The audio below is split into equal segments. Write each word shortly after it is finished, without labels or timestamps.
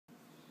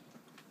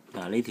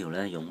呢條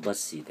呢，用畢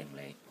氏定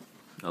理。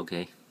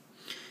OK，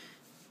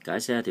 解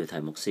釋一條題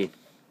目先。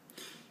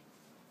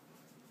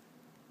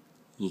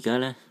而家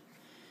呢，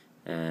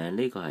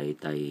呢個係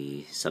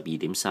第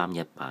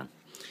12.31版，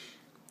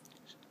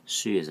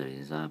書嘅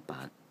12.31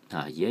版。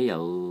而家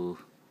有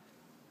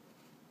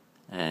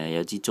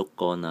支竹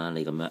竿啦，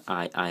你咁樣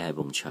挨喺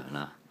埲牆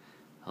啦。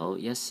好，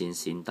一線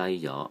線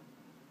低咗，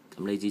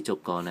咁呢支竹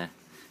竿呢，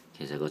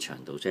其實個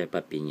長度真係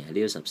不變嘅。呢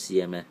個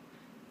10cm呢，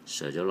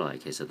削咗落嚟，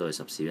其實都係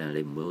10cm，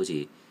你唔會好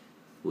似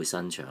會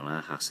伸長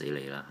啦，嚇死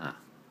你啦嚇。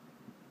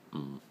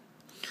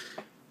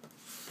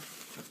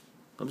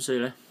咁所以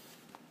呢，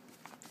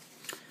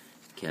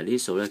其實呢啲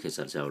數呢，其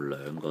實就有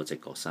兩個直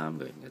角三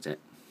角形嘅啫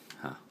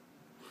嚇。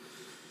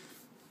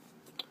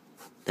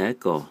第一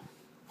個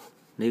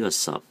呢個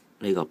10，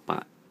呢個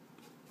8，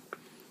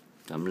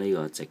咁呢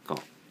個直角，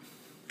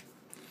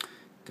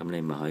咁你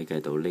咪可以計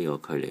到呢個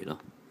距離咯。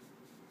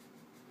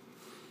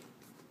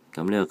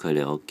咁呢個距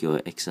離我叫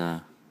佢 x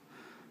啦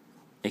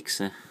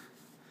，x 呢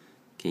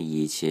嘅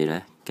二次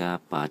呢，加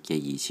8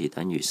嘅二次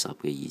等於10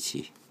嘅二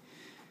次，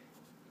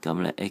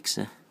咁呢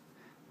x 呢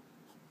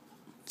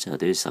就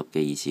等於10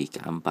嘅二次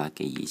減8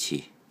嘅二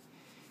次，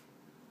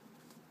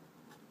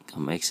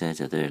咁 x 呢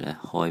就等於呢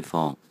開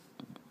方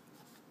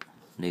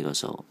呢個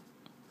數。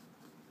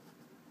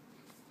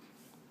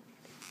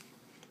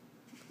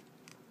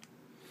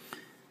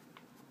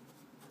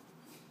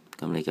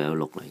咁你計到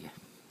6嚟嘅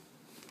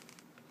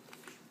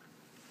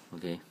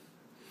 ，OK。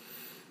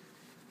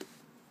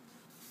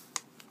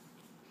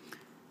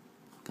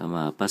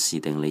咁畢氏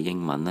定理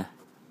英文呢，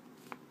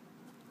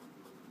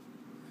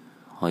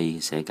可以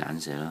寫簡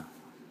寫啦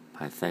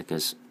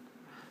 ，Pythagoras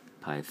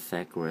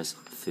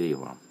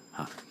theorem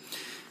嚇。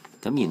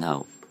咁然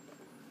後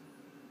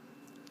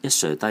一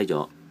削低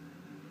咗，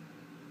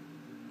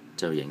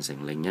就形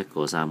成另一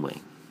個三角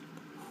形，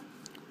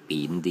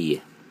扁啲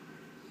嘅。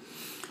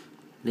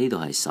呢度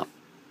係10，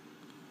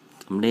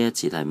咁呢一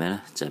節係咩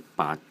呢？就係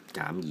8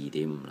減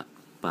2.5啦。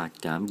8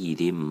減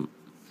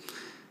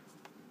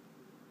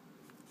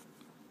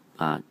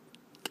2.5，8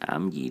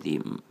減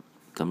2.5，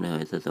咁你可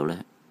以得到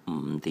呢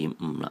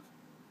5.5啦。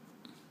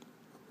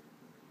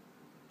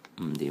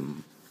5.5。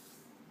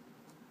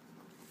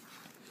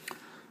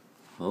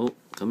好，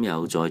咁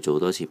又再做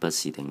多次畢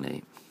氏定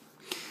理。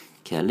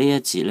其實呢一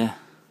節呢，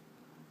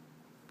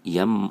而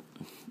家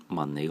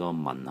問你個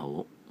問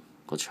號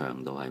個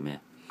長度係咩？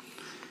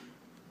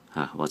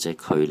或者距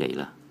離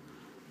啦，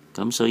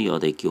咁所以我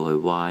哋叫佢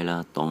y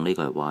啦，當呢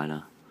個係 y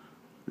啦，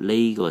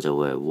呢個就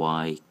會係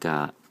y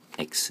加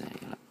x 嚟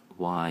嘅啦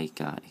 ，y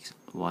加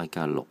x，y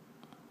加6，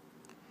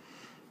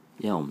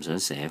因為我唔想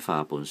寫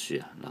花本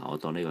書啊，嗱，我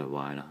當呢個係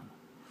y 啦，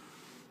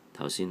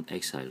頭先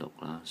x 係6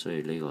啦，所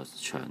以呢個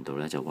長度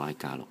呢就 y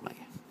加6嚟嘅，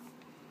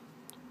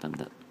得唔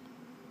得？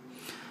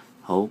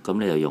好，咁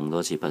你就用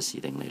多次畢氏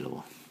定理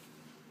咯。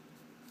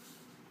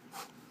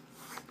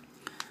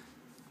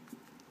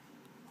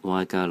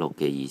y 加6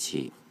嘅二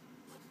次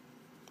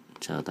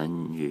就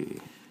等於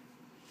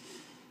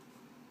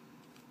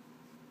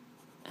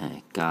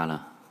加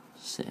啦，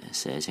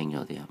寫清楚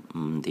啲啊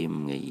，5.5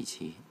嘅二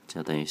次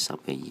就等於10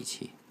嘅二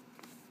次。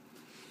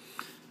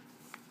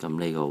咁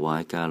呢個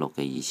y 加6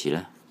嘅二次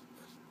呢，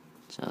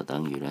就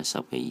等於呢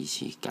10嘅二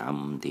次減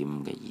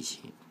5.5嘅二次。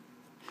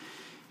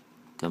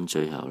咁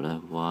最後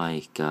呢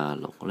y 加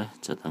6呢，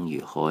就等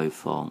於開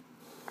方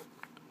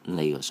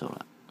呢個數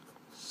啦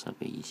，10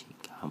嘅二次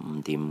減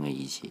5.5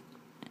嘅二次。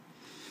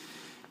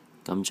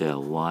咁最後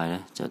y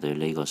呢，就對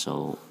呢個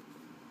數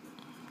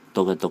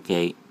篤一篤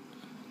機，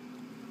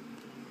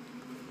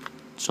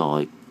再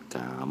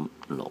減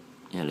6，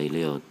因為你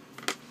呢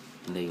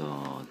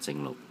個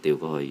正6調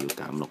過去要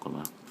減6噶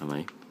嘛，係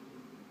咪？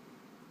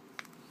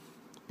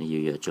你要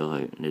約咗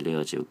佢，你呢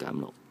個就要減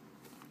6，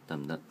得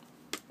唔得？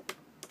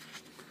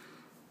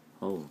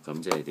好，咁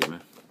即係點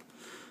呢？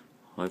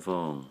開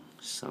方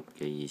10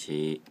嘅二次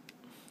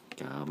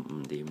減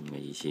5.5嘅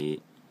二次，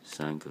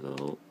刪佢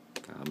到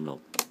減6。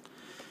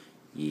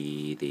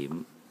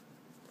2.35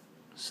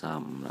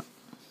啦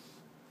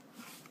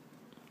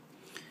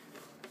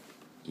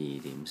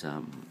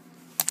，2.35，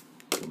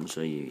咁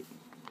所以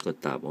個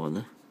答案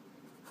呢，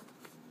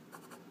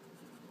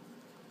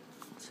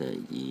就係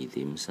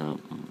2.35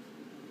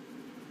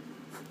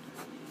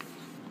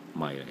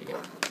米嚟嘅。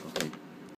OK。